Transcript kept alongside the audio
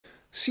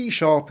C#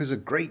 is a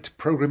great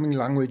programming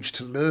language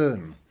to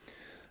learn.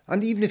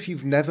 And even if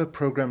you've never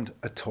programmed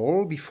at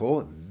all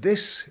before,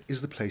 this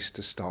is the place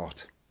to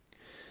start.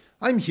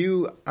 I'm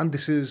Hugh, and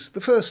this is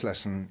the first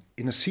lesson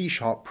in a C#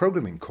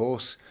 programming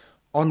course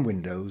on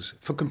Windows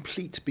for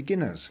complete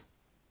beginners.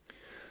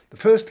 The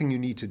first thing you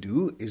need to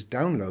do is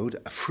download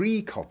a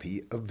free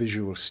copy of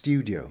Visual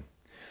Studio.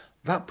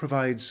 That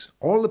provides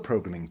all the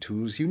programming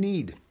tools you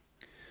need.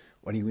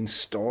 When you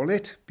install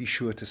it, be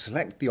sure to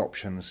select the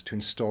options to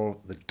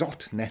install the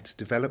 .NET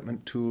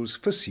development tools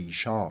for C#.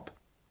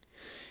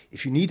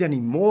 If you need any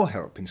more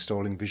help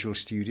installing Visual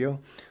Studio,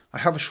 I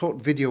have a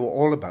short video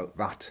all about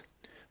that.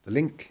 The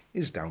link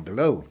is down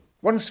below.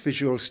 Once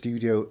Visual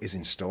Studio is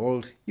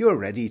installed, you are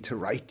ready to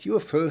write your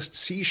first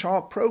C#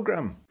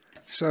 program.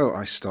 So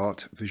I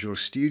start Visual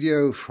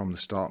Studio from the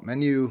Start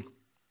menu,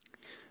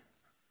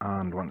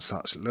 and once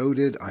that's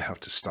loaded, I have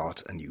to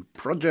start a new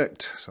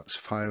project. So that's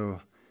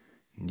File,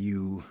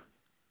 New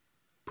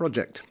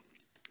Project.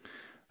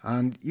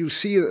 And you'll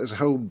see that there's a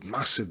whole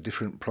mass of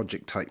different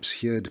project types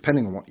here,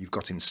 depending on what you've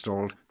got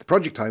installed. The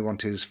project I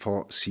want is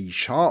for C#,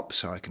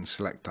 so I can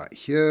select that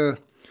here.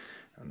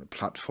 And the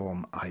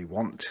platform I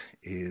want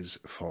is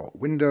for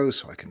Windows,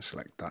 so I can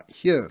select that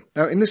here.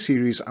 Now, in this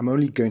series, I'm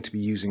only going to be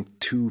using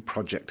two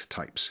project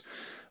types.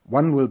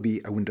 One will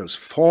be a Windows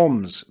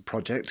Forms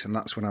project, and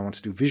that's when I want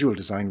to do visual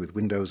design with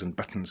windows and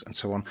buttons and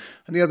so on.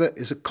 And the other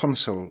is a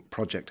console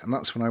project, and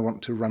that's when I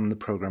want to run the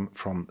program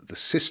from the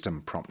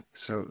system prompt.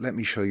 So let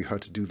me show you how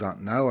to do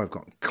that now. I've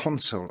got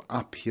console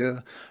app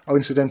here. Oh,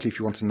 incidentally, if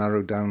you want to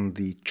narrow down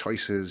the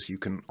choices, you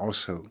can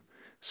also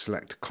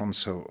select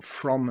console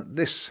from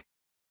this.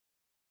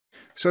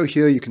 So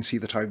here you can see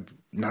that I've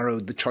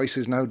narrowed the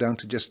choices now down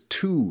to just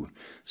two.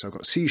 So I've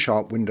got C#,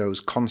 Windows,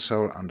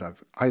 Console, and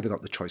I've either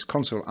got the choice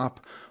Console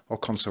App or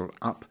Console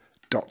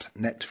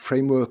App.NET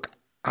Framework.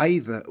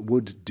 Either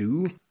would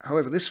do.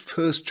 However, this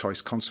first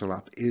choice, Console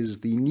App, is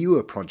the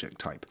newer project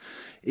type.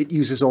 It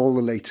uses all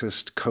the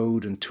latest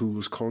code and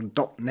tools called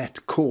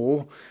 .NET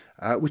Core,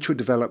 which were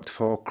developed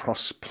for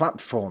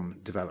cross-platform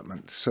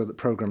development so that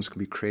programs can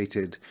be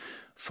created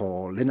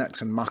for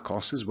Linux and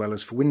macOS as well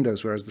as for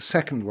Windows, whereas the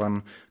second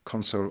one,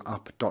 Console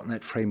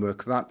App.NET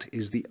Framework, that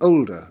is the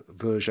older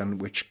version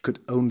which could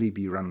only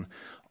be run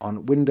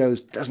on Windows.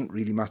 Doesn't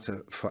really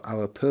matter for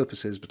our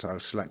purposes, but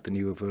I'll select the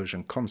newer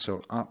version,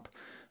 Console App,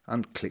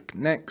 and click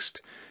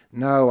Next.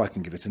 Now I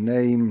can give it a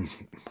name.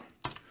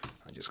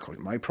 I just call it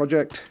My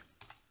Project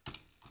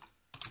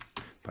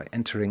by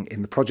entering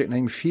in the project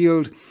name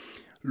field.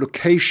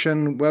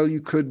 Location, well, you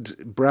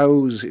could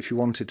browse, if you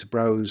wanted to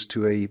browse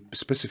to a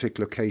specific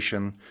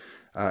location,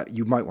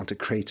 you might want to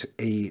create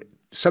a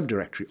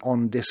subdirectory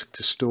on disk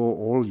to store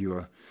all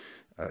your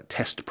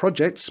test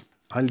projects.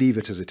 I leave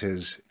it as it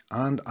is,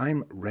 and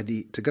I'm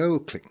ready to go.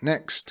 Click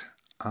Next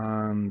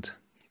and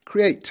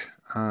Create.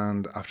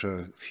 And after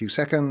a few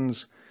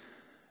seconds,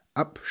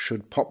 up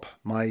should pop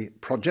my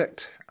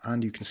project,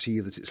 and you can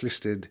see that it's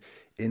listed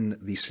in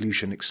the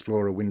Solution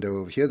Explorer window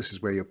over here. This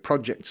is where your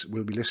projects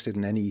will be listed,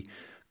 and any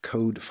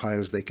code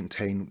files they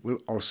contain will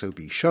also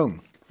be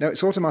shown. Now,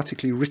 it's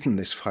automatically written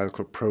this file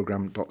called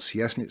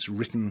program.cs, and it's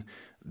written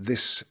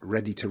this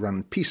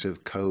ready-to-run piece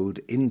of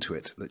code into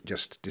it that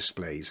just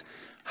displays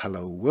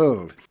Hello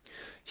World.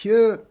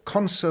 Here,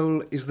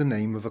 console is the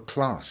name of a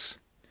class.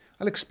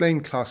 I'll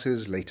explain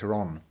classes later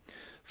on.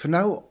 For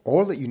now,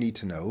 all that you need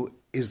to know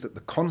is that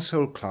the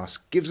console class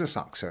gives us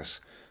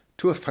access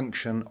to a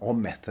function or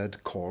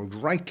method called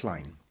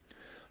WriteLine.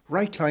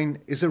 WriteLine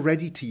is a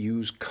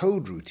ready-to-use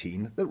code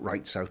routine that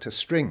writes out a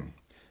string.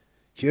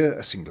 Here,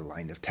 a single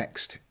line of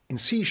text. In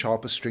C#,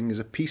 a string is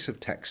a piece of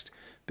text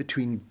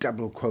between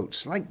double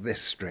quotes, like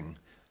this string,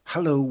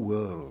 Hello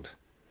World.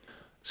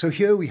 So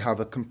here we have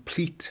a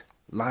complete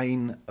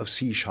line of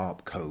C#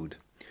 code.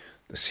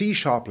 The C#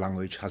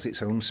 language has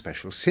its own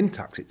special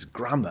syntax, its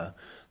grammar,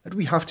 that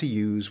we have to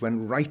use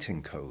when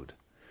writing code.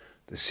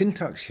 The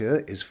syntax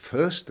here is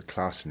first the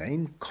class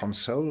name,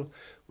 console,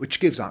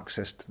 which gives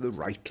access to the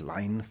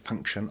WriteLine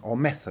function or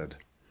method.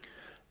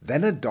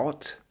 Then a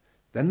dot,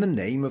 then the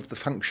name of the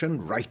function,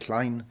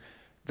 WriteLine,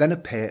 then a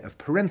pair of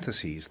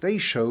parentheses. They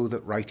show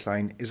that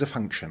WriteLine is a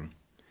function,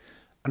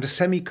 and a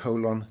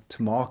semicolon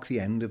to mark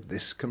the end of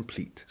this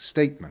complete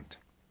statement.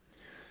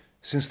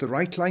 Since the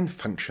WriteLine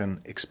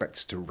function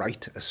expects to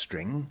write a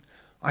string,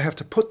 I have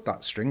to put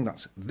that string,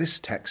 that's this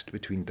text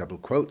between double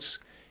quotes,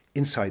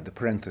 inside the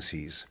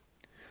parentheses.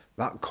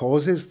 That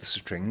causes the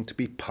string to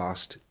be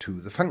passed to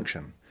the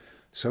function,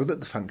 so that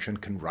the function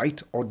can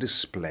write or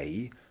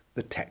display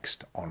the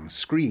text on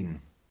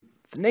screen.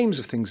 The names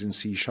of things in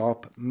C#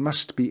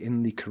 must be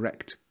in the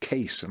correct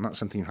case, and that's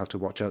something you have to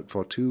watch out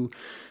for too.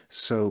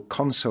 So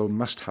console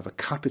must have a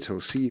capital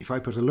C. If I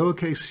put a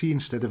lowercase c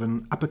instead of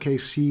an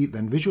uppercase C,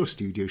 then Visual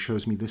Studio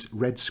shows me this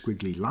red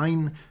squiggly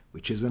line,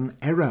 which is an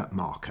error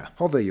marker.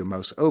 Hover your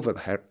mouse over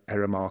the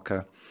error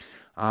marker,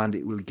 and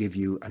it will give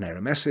you an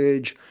error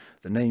message.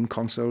 The name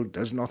console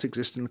does not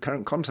exist in the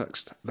current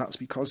context. That's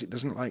because it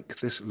doesn't like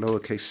this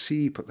lowercase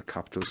c. Put the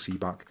capital C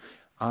back,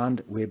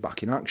 and we're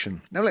back in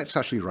action. Now let's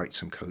actually write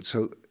some code.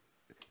 So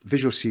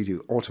Visual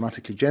Studio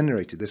automatically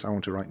generated this. I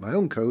want to write my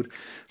own code.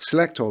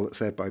 Select all that's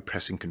there by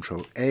pressing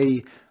Ctrl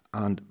A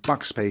and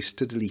backspace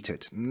to delete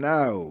it.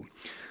 Now,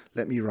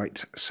 let me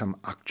write some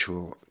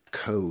actual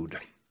code.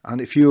 And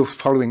if you're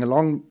following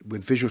along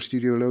with Visual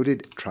Studio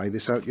loaded, try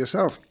this out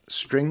yourself.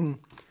 String,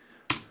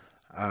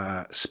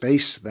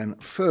 space, then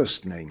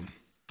first name.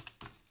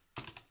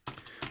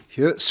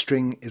 Here,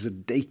 string is a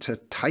data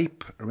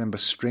type. Remember,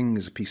 string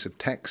is a piece of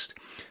text.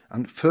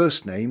 And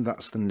first name,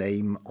 that's the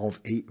name of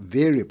a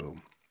variable.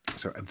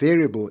 So a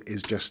variable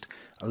is just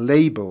a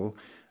label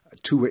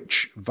to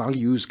which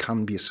values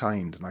can be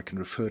assigned. And I can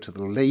refer to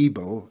the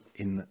label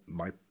in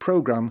my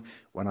program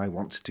when I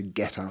want to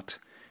get at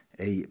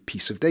a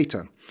piece of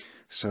data.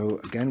 So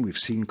again, we've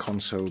seen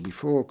console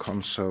before,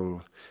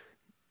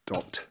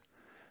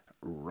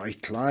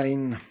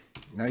 console.writeLine.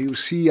 Now you'll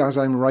see as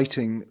I'm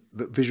writing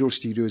that Visual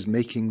Studio is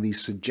making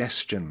these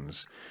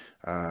suggestions.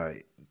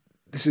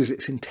 This is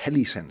its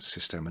IntelliSense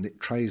system, and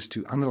it tries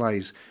to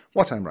analyze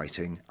what I'm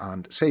writing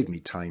and save me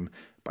time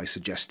by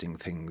suggesting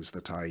things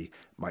that I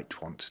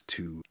might want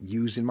to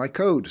use in my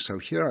code. So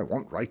here I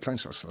want WriteLine,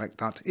 so I'll select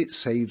that. It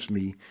saves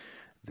me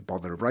the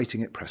bother of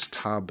writing it. Press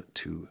Tab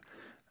to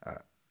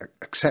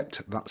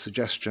accept that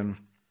suggestion.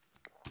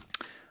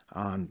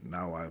 And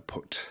now I'll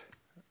put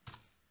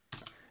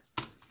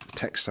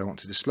text I want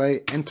to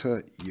display.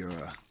 Enter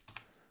your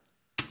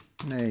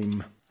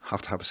name.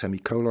 Have to have a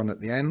semicolon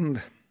at the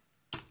end.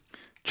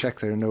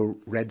 Check there are no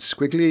red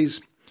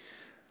squigglies.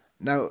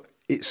 Now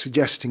it's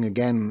suggesting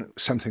again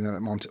something that I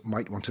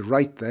might want to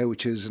write there,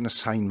 which is an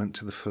assignment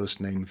to the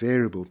first name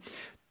variable.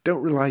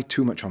 Don't rely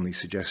too much on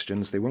these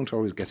suggestions. They won't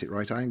always get it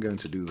right. I'm going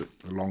to do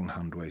the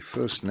longhand way.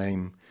 First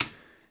name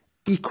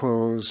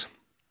equals.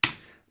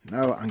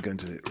 Now I'm going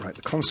to write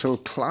the console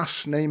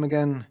class name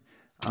again.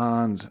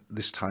 And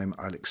this time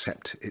I'll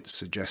accept its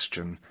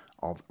suggestion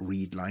of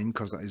read line,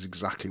 because that is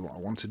exactly what I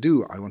want to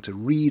do. I want to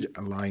read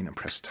a line and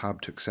press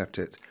Tab to accept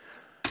it.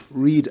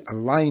 Read a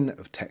line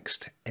of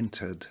text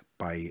entered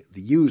by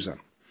the user.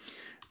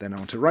 Then I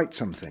want to write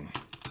something.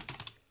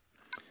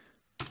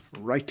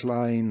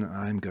 WriteLine,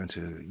 I'm going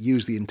to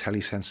use the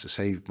IntelliSense to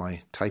save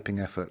my typing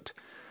effort.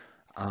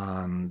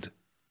 And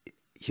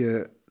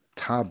here,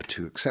 Tab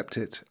to accept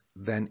it.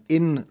 Then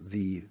in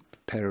the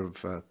pair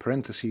of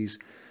parentheses,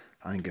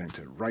 I'm going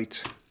to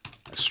write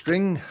a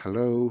string,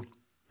 hello,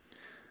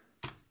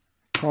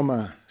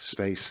 comma,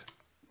 space,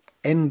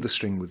 end the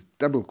string with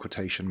double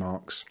quotation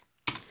marks,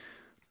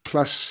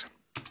 plus,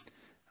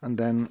 and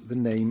then the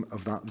name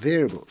of that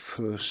variable,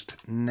 first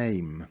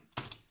name.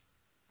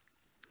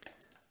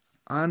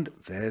 And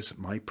there's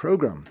my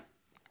program.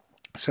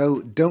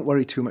 So don't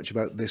worry too much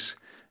about this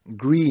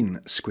green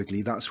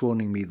squiggly. That's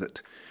warning me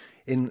that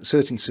in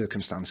certain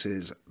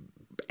circumstances,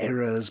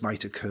 errors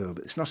might occur,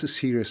 but it's not as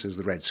serious as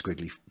the red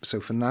squiggly. So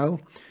for now,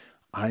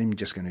 I'm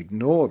just going to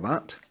ignore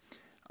that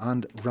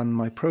and run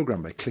my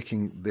program by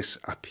clicking this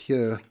up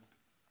here.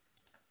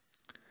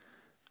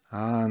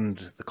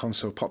 And the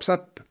console pops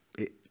up.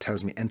 It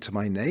tells me enter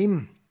my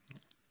name.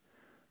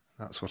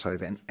 That's what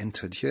I've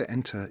entered here.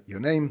 Enter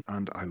your name.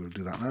 And I will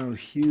do that now.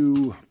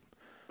 Hugh.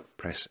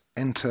 Press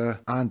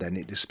enter. And then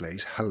it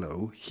displays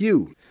hello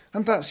Hugh.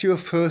 And that's your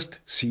first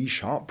C#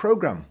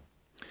 program.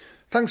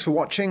 Thanks for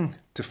watching.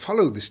 To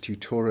follow this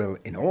tutorial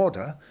in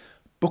order,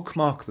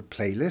 bookmark the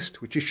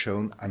playlist which is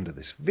shown under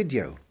this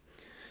video.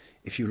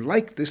 If you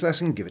liked this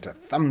lesson, give it a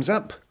thumbs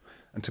up,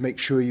 and to make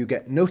sure you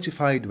get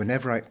notified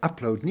whenever I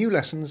upload new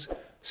lessons,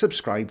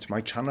 subscribe to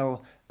my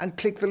channel and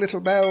click the little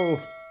bell.